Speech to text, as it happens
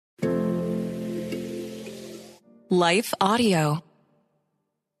Life Audio.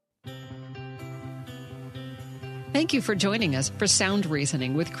 Thank you for joining us for Sound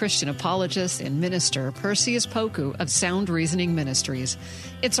Reasoning with Christian apologist and minister Perseus Poku of Sound Reasoning Ministries.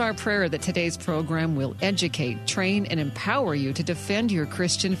 It's our prayer that today's program will educate, train, and empower you to defend your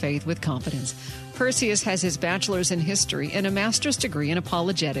Christian faith with confidence. Perseus has his bachelor's in history and a master's degree in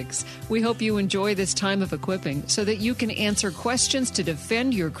apologetics. We hope you enjoy this time of equipping so that you can answer questions to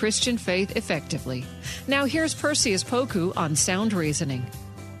defend your Christian faith effectively. Now here's Perseus Poku on Sound Reasoning.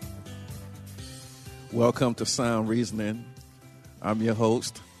 Welcome to Sound Reasoning. I'm your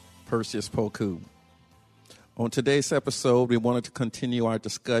host, Perseus Poku. On today's episode, we wanted to continue our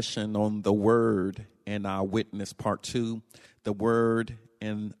discussion on the Word and our witness, part 2, the Word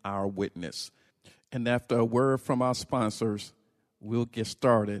and our witness. And after a word from our sponsors, we'll get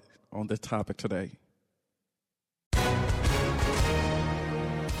started on the topic today.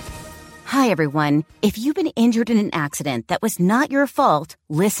 Hi, everyone. If you've been injured in an accident that was not your fault,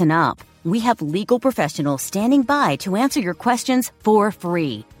 listen up. We have legal professionals standing by to answer your questions for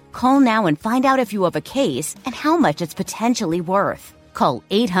free. Call now and find out if you have a case and how much it's potentially worth. Call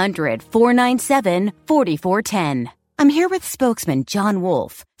 800-497-4410. I'm here with spokesman John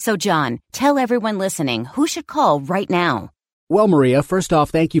Wolf. So, John, tell everyone listening who should call right now. Well, Maria, first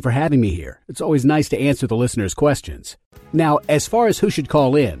off, thank you for having me here. It's always nice to answer the listeners' questions. Now, as far as who should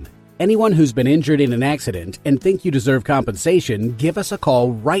call in, anyone who's been injured in an accident and think you deserve compensation, give us a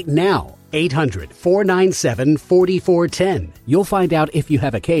call right now. 800-497-4410. You'll find out if you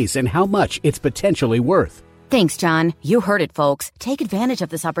have a case and how much it's potentially worth. Thanks, John. You heard it, folks. Take advantage of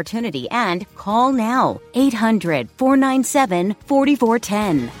this opportunity and call now.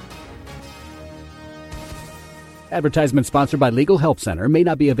 800-497-4410. Advertisement sponsored by Legal Help Center. May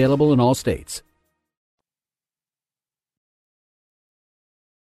not be available in all states.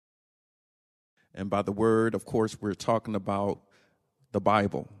 And by the Word, of course, we're talking about the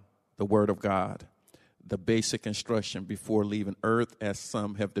Bible, the Word of God, the basic instruction before leaving earth, as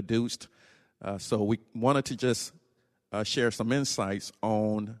some have deduced. So we wanted to just share some insights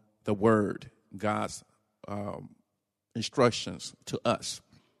on the Word, God's instructions to us.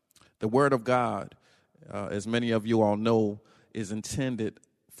 The Word of God, as many of you all know, is intended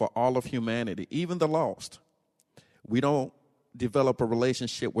for all of humanity, even the lost. We don't develop a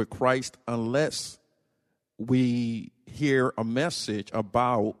relationship with Christ unless we hear a message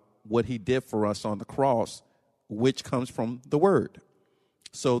about what he did for us on the cross, which comes from the Word.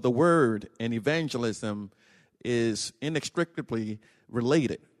 So the Word and evangelism is inextricably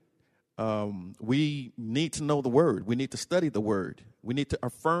related. We need to know the Word. We need to study the Word. We need to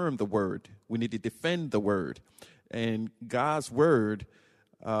affirm the Word. We need to defend the Word. And God's Word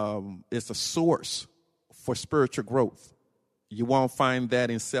is a source for spiritual growth. You won't find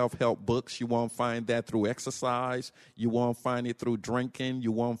that in self-help books. You won't find that through exercise. You won't find it through drinking.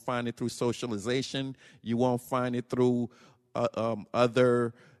 You won't find it through socialization. You won't find it through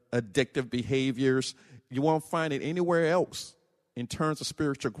other addictive behaviors. You won't find it anywhere else in terms of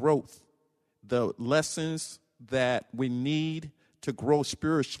spiritual growth. The lessons that we need to grow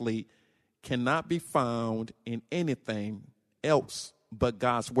spiritually cannot be found in anything else but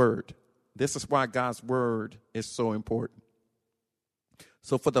God's Word. This is why God's Word is so important.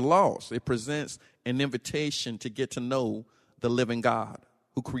 So for the lost, it presents an invitation to get to know the living God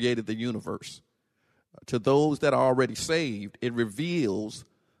who created the universe. To those that are already saved, it reveals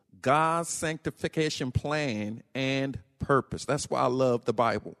God's sanctification plan and purpose. That's why I love the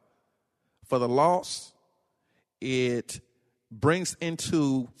Bible. For the lost, it brings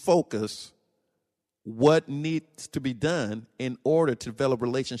into focus what needs to be done in order to develop a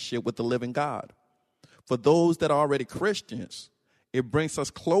relationship with the living God. For those that are already Christians, it brings us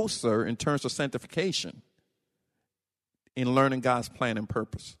closer in terms of sanctification in learning God's plan and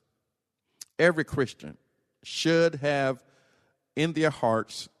purpose. Every Christian should have in their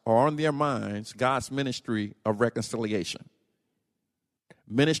hearts or on their minds God's ministry of reconciliation.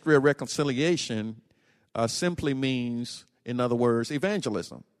 Ministry of reconciliation simply means, in other words,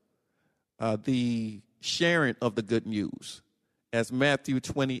 evangelism, the sharing of the good news. As Matthew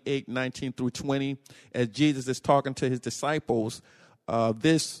 28:19 through 20, as Jesus is talking to his disciples,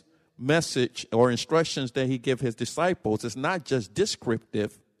 this message or instructions that he gives his disciples is not just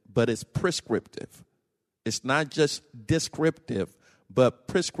descriptive, but it's prescriptive. It's not just descriptive, but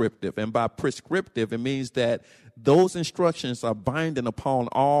prescriptive. And by prescriptive, it means that those instructions are binding upon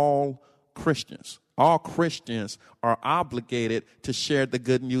all Christians. All Christians are obligated to share the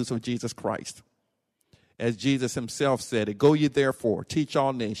good news of Jesus Christ. As Jesus himself said it, go ye therefore, teach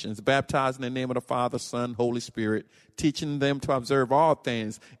all nations, baptize in the name of the Father, Son, Holy Spirit, teaching them to observe all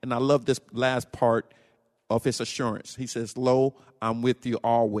things. And I love this last part, of his assurance. He says, lo, I'm with you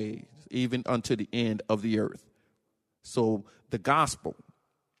always, even unto the end of the earth. So the gospel,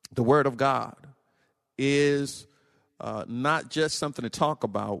 the word of God, is not just something to talk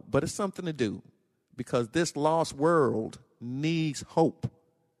about, but it's something to do, because this lost world needs hope.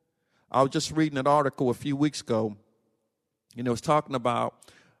 I was just reading an article a few weeks ago, and it was talking about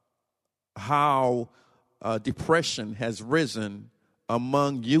how depression has risen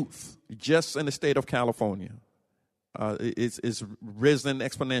among youth just in the state of California. It's risen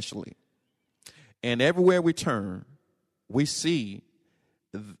exponentially. And everywhere we turn, we see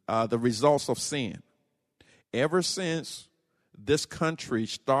the results of sin. Ever since this country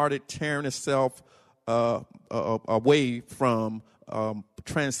started tearing itself away from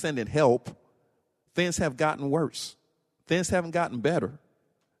transcendent help, things have gotten worse. Things haven't gotten better.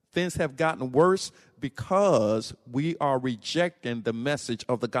 Things have gotten worse because we are rejecting the message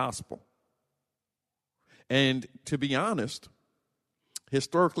of the gospel. And to be honest,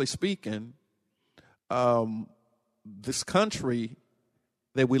 historically speaking, this country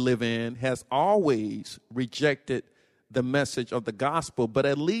that we live in has always rejected the message of the gospel, but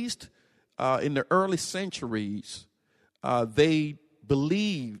at least in the early centuries, they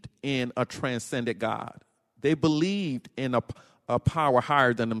believed in a transcendent God. They believed in a power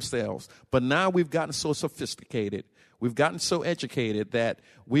higher than themselves. But now we've gotten so sophisticated, we've gotten so educated that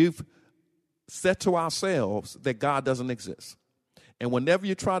we've said to ourselves that God doesn't exist. And whenever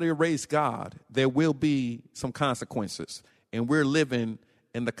you try to erase God, there will be some consequences. And we're living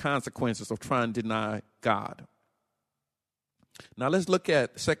in the consequences of trying to deny God. Now let's look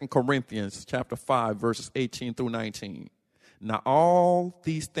at 2 Corinthians chapter 5, verses 18 through 19. Now all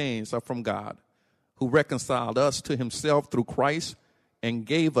these things are from God, who reconciled us to himself through Christ and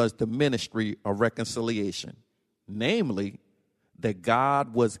gave us the ministry of reconciliation. Namely, that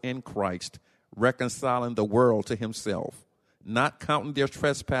God was in Christ, reconciling the world to himself, not counting their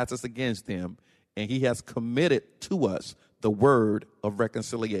trespasses against them, and he has committed to us the word of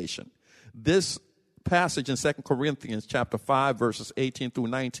reconciliation. This passage in 2 Corinthians chapter 5, verses 18 through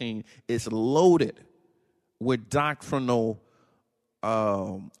 19 is loaded with doctrinal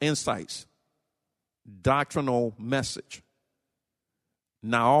insights, doctrinal message.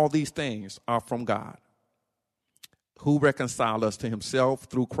 Now all these things are from God, who reconciled us to himself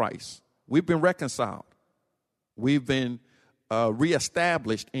through Christ. We've been reconciled. We've been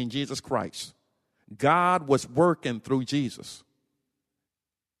reestablished in Jesus Christ. God was working through Jesus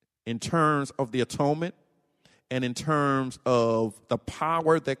in terms of the atonement and in terms of the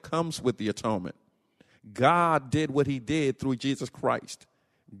power that comes with the atonement. God did what he did through Jesus Christ.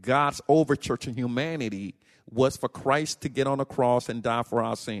 God's overture to humanity was for Christ to get on the cross and die for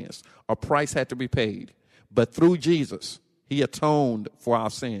our sins. A price had to be paid. But through Jesus, he atoned for our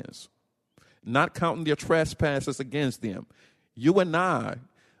sins, not counting their trespasses against them. You and I,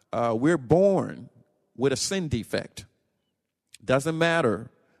 we're born with a sin defect. Doesn't matter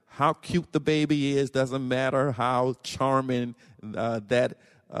how cute the baby is, doesn't matter how charming that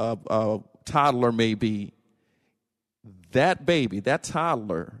toddler may be. That baby, that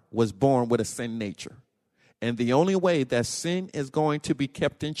toddler, was born with a sin nature. And the only way that sin is going to be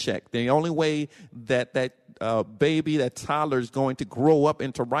kept in check, the only way that baby, that toddler is going to grow up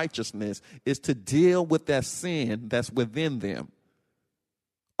into righteousness is to deal with that sin that's within them.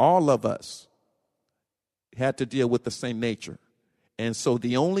 All of us had to deal with the same nature. And so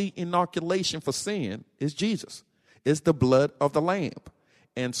the only inoculation for sin is Jesus. It's the blood of the Lamb.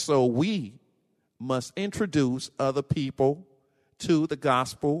 And so we must introduce other people to the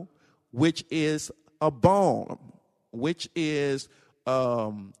gospel, which is a balm, which is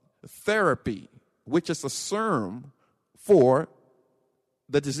therapy, which is a serum for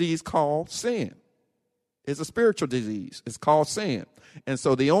the disease called sin. It's a spiritual disease. It's called sin. And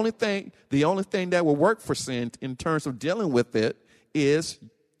so the only thing that will work for sin in terms of dealing with it is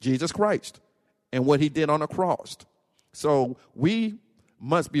Jesus Christ and what he did on the cross. So we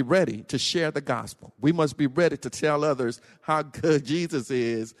must be ready to share the gospel. We must be ready to tell others how good Jesus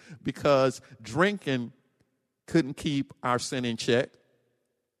is, because drinking couldn't keep our sin in check.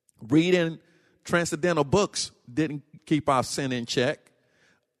 Reading transcendental books didn't keep our sin in check.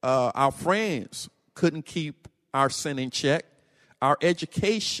 Our friends couldn't keep our sin in check. Our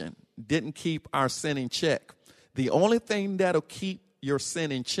education didn't keep our sin in check. The only thing that'll keep your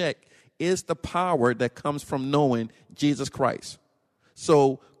sin in check is the power that comes from knowing Jesus Christ.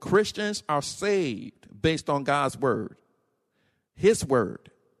 So Christians are saved based on God's word. His word,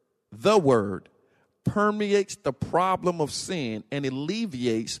 the word, permeates the problem of sin and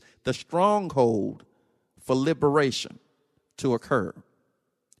alleviates the stronghold for liberation to occur.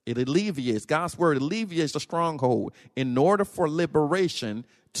 It alleviates, God's word alleviates the stronghold in order for liberation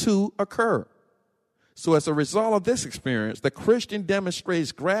to occur. So as a result of this experience, the Christian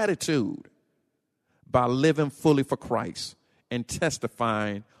demonstrates gratitude by living fully for Christ and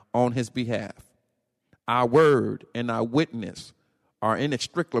testifying on his behalf. Our word and our witness are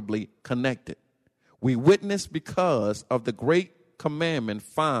inextricably connected. We witness because of the great commandment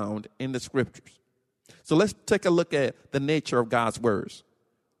found in the scriptures. So let's take a look at the nature of God's words.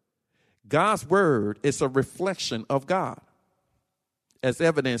 God's word is a reflection of God, as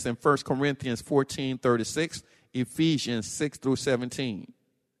evidenced in 1 Corinthians 14:36, Ephesians 6-17.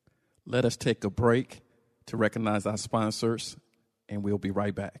 Let us take a break to recognize our sponsors, and we'll be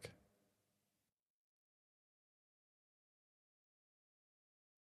right back.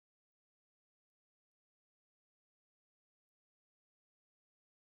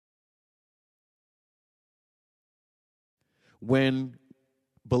 When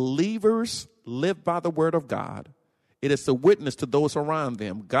believers live by the word of God, it is a witness to those around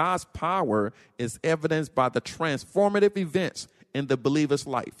them. God's power is evidenced by the transformative events in the believer's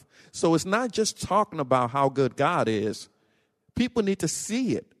life. So it's not just talking about how good God is. People need to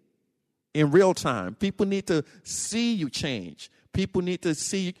see it in real time. People need to see you change. People need to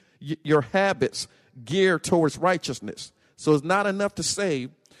see your habits geared towards righteousness. So it's not enough to say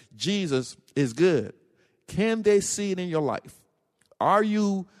Jesus is good. Can they see it in your life? Are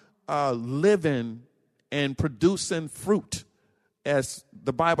you living and producing fruit, as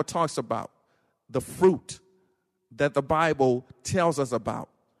the Bible talks about, the fruit that the Bible tells us about,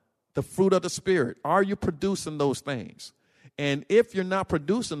 the fruit of the Spirit? Are you producing those things? And if you're not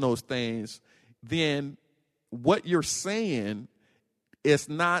producing those things, then what you're saying is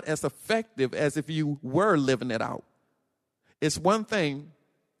not as effective as if you were living it out. It's one thing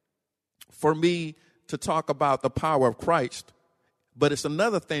for me to talk about the power of Christ, but it's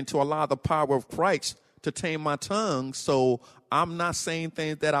another thing to allow the power of Christ to tame my tongue so I'm not saying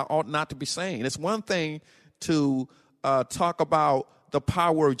things that I ought not to be saying. It's one thing to talk about the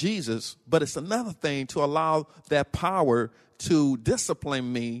power of Jesus, but it's another thing to allow that power to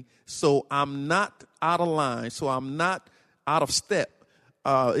discipline me so I'm not out of line, so I'm not out of step.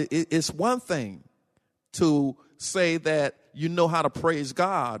 It's one thing to say that you know how to praise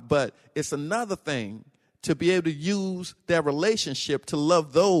God, but it's another thing to be able to use that relationship to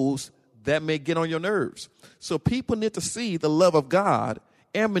love those that may get on your nerves. So people need to see the love of God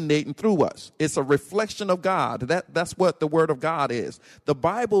emanating through us. It's a reflection of God. That's what the word of God is. The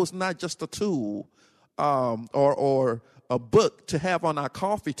Bible is not just a tool or a book to have on our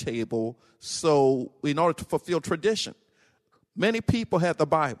coffee table so in order to fulfill tradition. Many people have the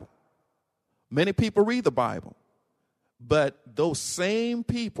Bible. Many people read the Bible. But those same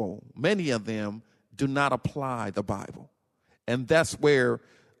people, many of them, do not apply the Bible. And that's where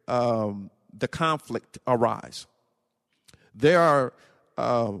the conflict arises. There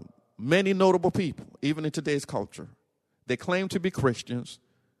are many notable people, even in today's culture. They claim to be Christians,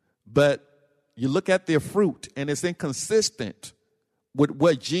 but you look at their fruit and it's inconsistent with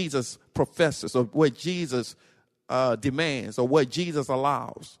what Jesus professes or what Jesus demands or what Jesus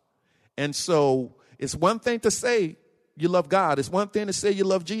allows. And so it's one thing to say you love God. It's one thing to say you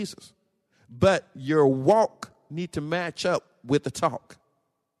love Jesus. But your walk need to match up with the talk.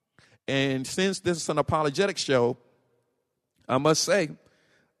 And since this is an apologetic show, I must say,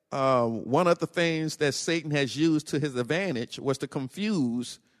 one of the things that Satan has used to his advantage was to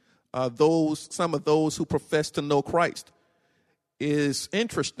confuse some of those who profess to know Christ. It's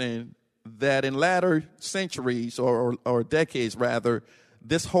interesting that in latter centuries or decades rather,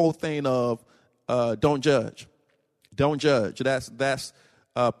 this whole thing of don't judge. That's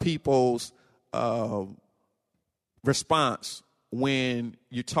people's response when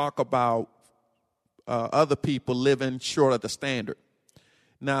you talk about other people living short of the standard.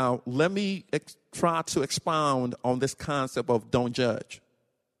 Now, let me try to expound on this concept of don't judge.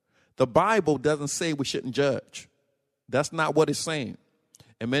 The Bible doesn't say we shouldn't judge. That's not what it's saying.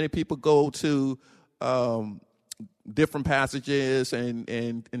 And many people go to different passages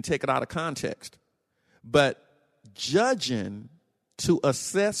and take it out of context. But judging to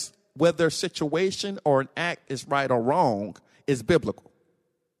assess whether a situation or an act is right or wrong is biblical.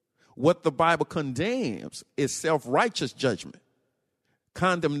 What the Bible condemns is self-righteous judgment,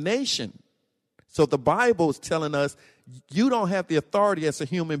 condemnation. So the Bible is telling us you don't have the authority as a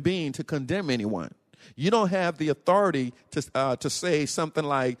human being to condemn anyone. You don't have the authority to say something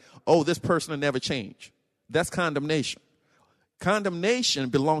like, oh, this person will never change. That's condemnation. Condemnation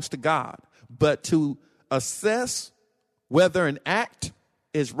belongs to God. But to assess whether an act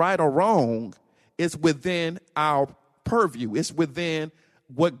is right or wrong is within our purview. It's within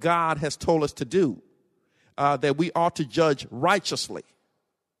what God has told us to do, that we ought to judge righteously.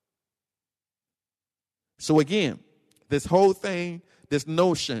 So again, this whole thing, this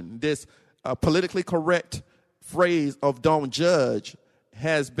notion, this politically correct phrase of don't judge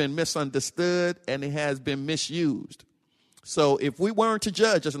has been misunderstood and it has been misused. So if we weren't to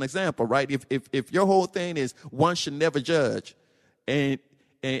judge, as an example, right, if your whole thing is one should never judge and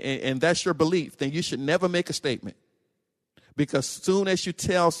that's your belief, then you should never make a statement. Because soon as you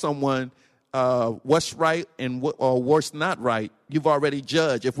tell someone what's right and what's not right, you've already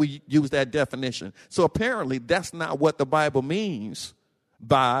judged if we use that definition. So apparently that's not what the Bible means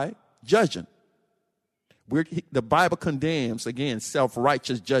by judging. The Bible condemns, again,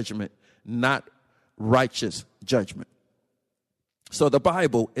 self-righteous judgment, not righteous judgment. So the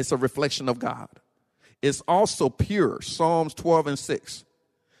Bible is a reflection of God. It's also pure, Psalms 12:6.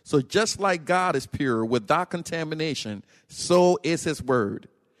 So just like God is pure without contamination, so is his word.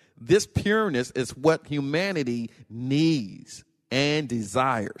 This pureness is what humanity needs and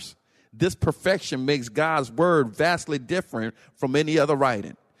desires. This perfection makes God's word vastly different from any other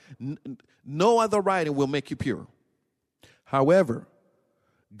writing. No other writing will make you pure. However,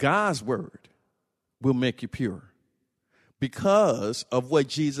 God's word will make you pure because of what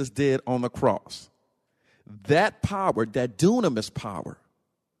Jesus did on the cross. That power, that dunamis power,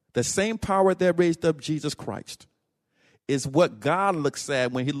 the same power that raised up Jesus Christ, is what God looks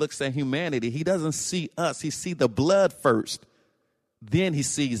at when he looks at humanity. He doesn't see us. He sees the blood first. Then he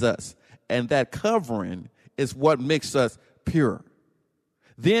sees us. And that covering is what makes us pure.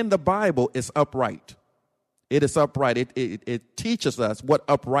 Then the Bible is upright. It is upright. It teaches us what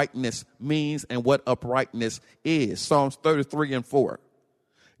uprightness means and what uprightness is. Psalms 33:4.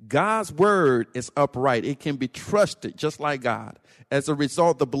 God's word is upright. It can be trusted just like God. As a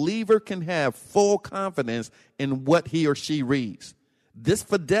result, the believer can have full confidence in what he or she reads. This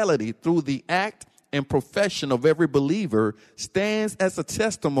fidelity through the act and profession of every believer stands as a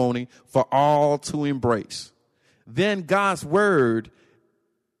testimony for all to embrace. Then God's word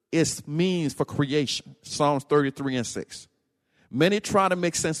is means for creation. Psalms 33:6. Many try to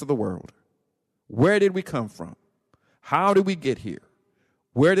make sense of the world. Where did we come from? How did we get here?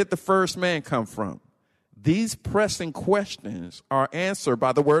 Where did the first man come from? These pressing questions are answered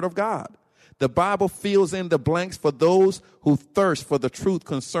by the word of God. The Bible fills in the blanks for those who thirst for the truth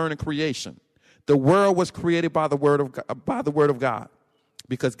concerning creation. The world was created by the word of God,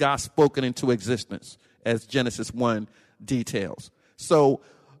 because God spoke it into existence, as Genesis 1 details. So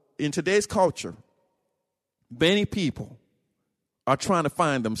in today's culture, many people are trying to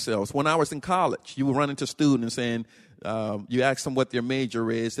find themselves. When I was in college, you would run into students and you ask them what their major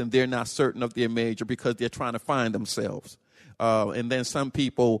is, and they're not certain of their major because they're trying to find themselves. And then some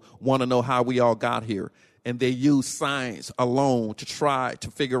people want to know how we all got here, and they use science alone to try to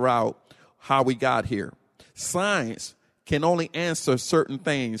figure out how we got here. Science can only answer certain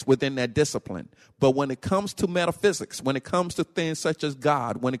things within that discipline. But when it comes to metaphysics, when it comes to things such as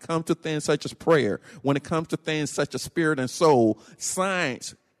God, when it comes to things such as prayer, when it comes to things such as spirit and soul,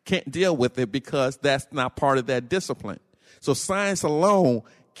 science can't deal with it because that's not part of that discipline. So science alone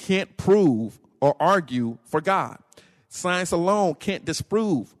can't prove or argue for God. Science alone can't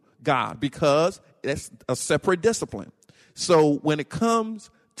disprove God because it's a separate discipline. So when it comes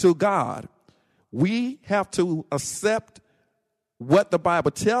to God, we have to accept what the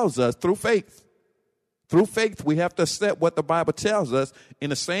Bible tells us through faith. Through faith, we have to accept what the Bible tells us in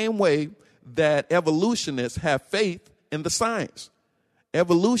the same way that evolutionists have faith in the science.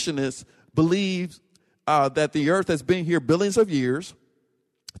 Evolutionists believe that the earth has been here billions of years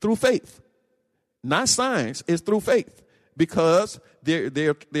through faith. Not science, it's through faith, because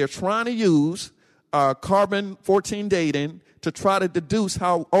they're trying to use carbon-14 dating to try to deduce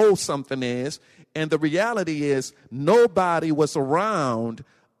how old something is. And the reality is nobody was around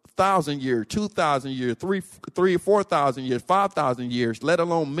 1,000 years, 2,000 years, 3 or 4,000 years, 5,000 years, let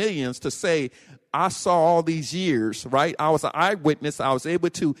alone millions, to say, I saw all these years, right? I was an eyewitness. I was able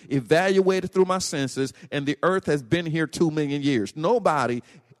to evaluate it through my senses, and the earth has been here 2 million years. Nobody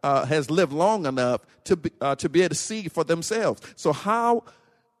has lived long enough to be able to see for themselves. So how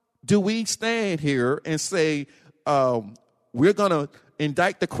do we stand here and say we're going to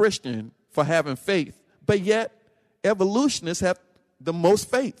indict the Christian for having faith, but yet evolutionists have the most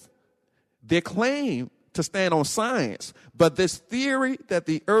faith? They claim to stand on science, but this theory that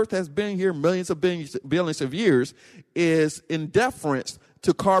the earth has been here billions of years is in deference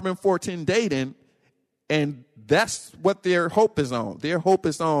to carbon-14 dating, and that's what their hope is on. Their hope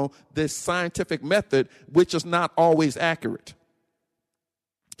is on this scientific method, which is not always accurate.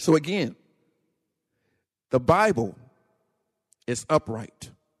 So again, the Bible It's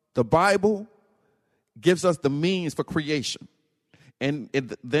upright. The Bible gives us the means for creation. And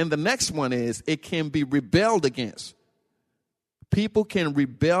then the next one is it can be rebelled against. People can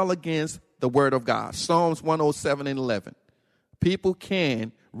rebel against the word of God. Psalms 107:11. People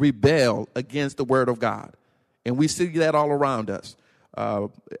can rebel against the word of God. And we see that all around us.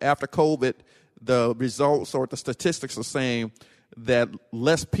 After COVID, the results or the statistics are saying that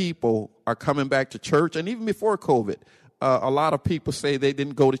less people are coming back to church. And even before COVID, a lot of people say they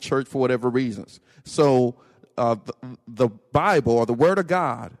didn't go to church for whatever reasons. So the Bible or the Word of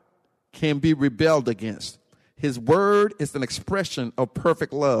God can be rebelled against. His Word is an expression of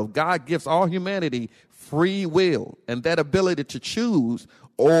perfect love. God gives all humanity free will and that ability to choose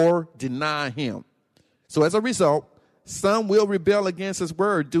or deny Him. So as a result, some will rebel against His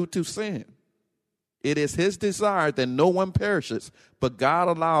Word due to sin. It is His desire that no one perishes, but God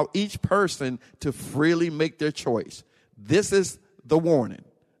allows each person to freely make their choice. This is the warning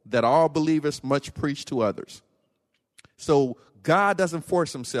that all believers must preach to others. So God doesn't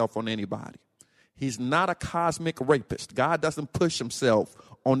force Himself on anybody. He's not a cosmic rapist. God doesn't push Himself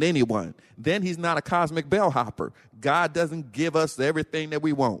on anyone. Then He's not a cosmic bellhopper. God doesn't give us everything that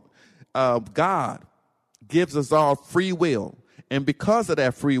we want. God gives us all free will. And because of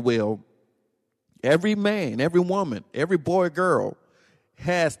that free will, every man, every woman, every boy, girl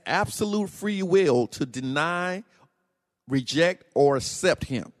has absolute free will to deny, reject, or accept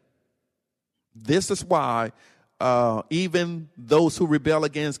Him. This is why even those who rebel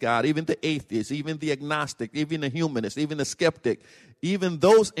against God, even the atheists, even the agnostic, even the humanist, even the skeptic, even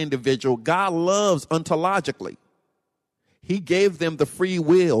those individuals, God loves ontologically. He gave them the free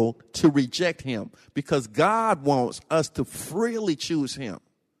will to reject Him because God wants us to freely choose Him.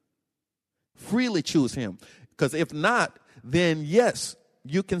 Freely choose Him. Because if not, then yes,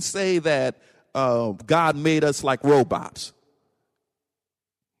 you can say that God made us like robots.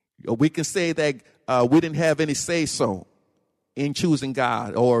 We can say that we didn't have any say-so in choosing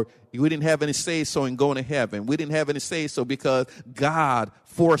God, or we didn't have any say-so in going to heaven. We didn't have any say-so because God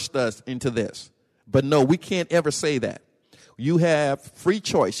forced us into this. But no, we can't ever say that. You have free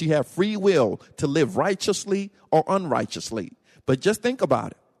choice. You have free will to live righteously or unrighteously. But just think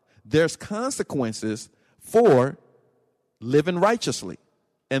about it. There's consequences for living righteously,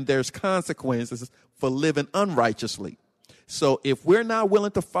 and there's consequences for living unrighteously. So if we're not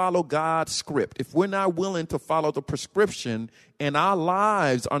willing to follow God's script, if we're not willing to follow the prescription, and our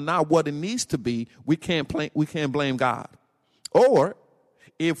lives are not what it needs to be, we can't blame God. Or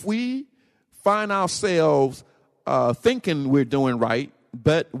if we find ourselves thinking we're doing right,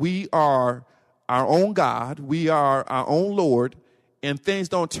 but we are our own God, we are our own Lord, and things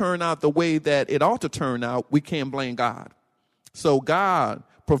don't turn out the way that it ought to turn out, we can't blame God. So God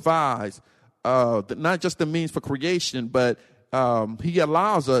provides not just the means for creation, but He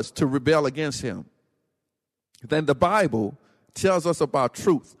allows us to rebel against Him. Then the Bible tells us about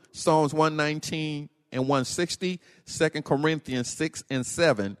truth. Psalms 119 and 160, 2 Corinthians 6 and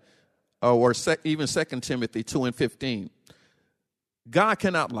 7, or even 2 Timothy 2 and 15. God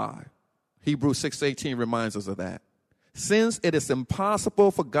cannot lie. Hebrews 6:18 reminds us of that. Since it is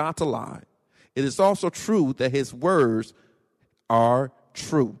impossible for God to lie, it is also true that His words are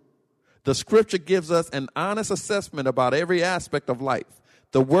true. The scripture gives us an honest assessment about every aspect of life.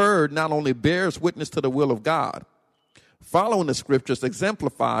 The word not only bears witness to the will of God, following the scriptures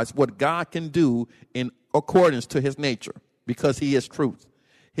exemplifies what God can do in accordance to His nature, because He is truth.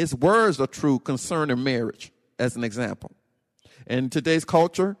 His words are true concerning marriage, as an example. In today's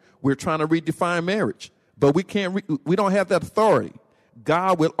culture, we're trying to redefine marriage, but we don't have that authority.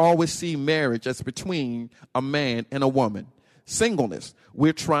 God will always see marriage as between a man and a woman. Singleness,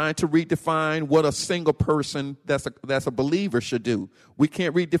 we're trying to redefine what a single person that's a believer should do. We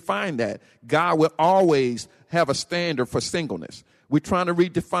can't redefine that. God will always have a standard for singleness. We're trying to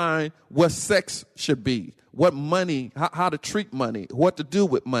redefine what sex should be, what money, how to treat money, what to do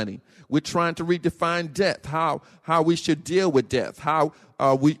with money. We're trying to redefine death, how we should deal with death, how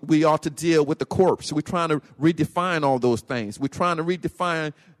we ought to deal with the corpse. We're trying to redefine all those things. We're trying to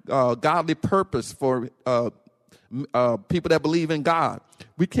redefine godly purpose for people that believe in God.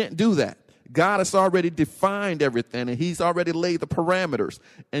 We can't do that. God has already defined everything, and He's already laid the parameters.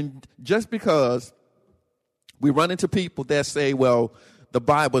 And just because we run into people that say, well, the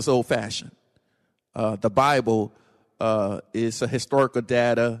Bible is old-fashioned. The Bible is a historical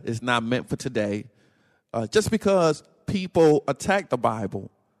data. It's not meant for today. Just because people attack the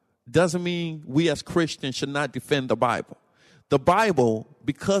Bible doesn't mean we as Christians should not defend the Bible. The Bible,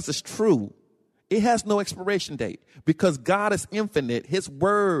 because it's true, It has no expiration date. Because God is infinite, his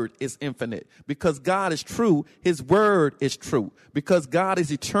word is infinite. Because God is true, his word is true. Because God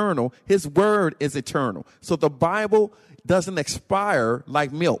is eternal, his word is eternal. So the Bible doesn't expire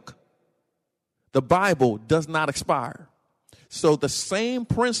like milk. The Bible does not expire. So the same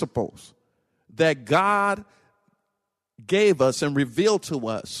principles that God gave us and revealed to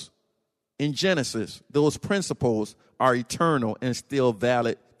us in Genesis, those principles are eternal and still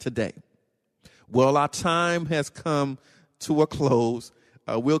valid today. Well, our time has come to a close.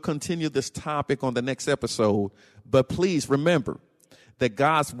 We'll continue this topic on the next episode. But please remember that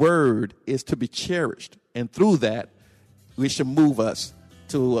God's word is to be cherished. And through that, we should move us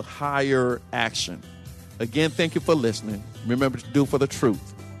to a higher action. Again, thank you for listening. Remember to do for the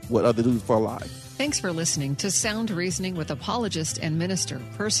truth what others do for life. Thanks for listening to Sound Reasoning with apologist and minister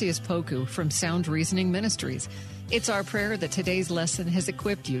Perseus Poku from Sound Reasoning Ministries. It's our prayer that today's lesson has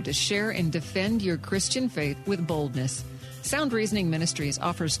equipped you to share and defend your Christian faith with boldness. Sound Reasoning Ministries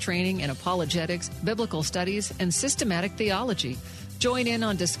offers training in apologetics, biblical studies, and systematic theology. Join in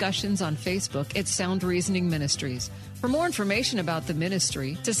on discussions on Facebook at Sound Reasoning Ministries. For more information about the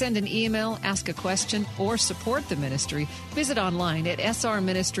ministry, to send an email, ask a question, or support the ministry, visit online at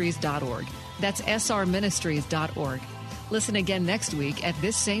srministries.org. That's srministries.org. Listen again next week at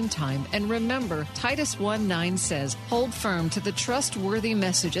this same time. And remember, Titus 1:9 says, hold firm to the trustworthy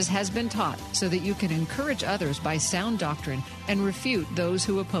message as has been taught, so that you can encourage others by sound doctrine and refute those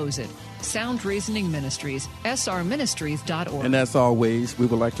who oppose it. Sound Reasoning Ministries, srministries.org. And as always, we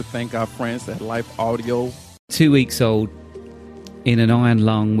would like to thank our friends at Life Audio. 2 weeks old in an iron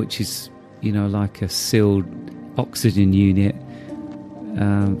lung, which is, like a sealed oxygen unit.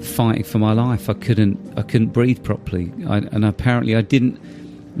 Fighting for my life. I couldn't breathe properly, and apparently I didn't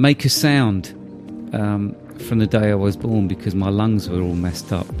make a sound from the day I was born because my lungs were all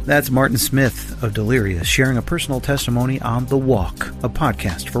messed up. That's Martin Smith of Delirious sharing a personal testimony on The Walk, a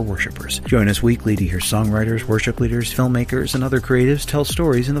podcast for worshipers. Join us weekly to hear songwriters, worship leaders, filmmakers, and other creatives tell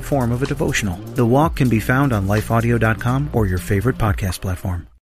stories in the form of a devotional. The Walk can be found on lifeaudio.com or your favorite podcast platform.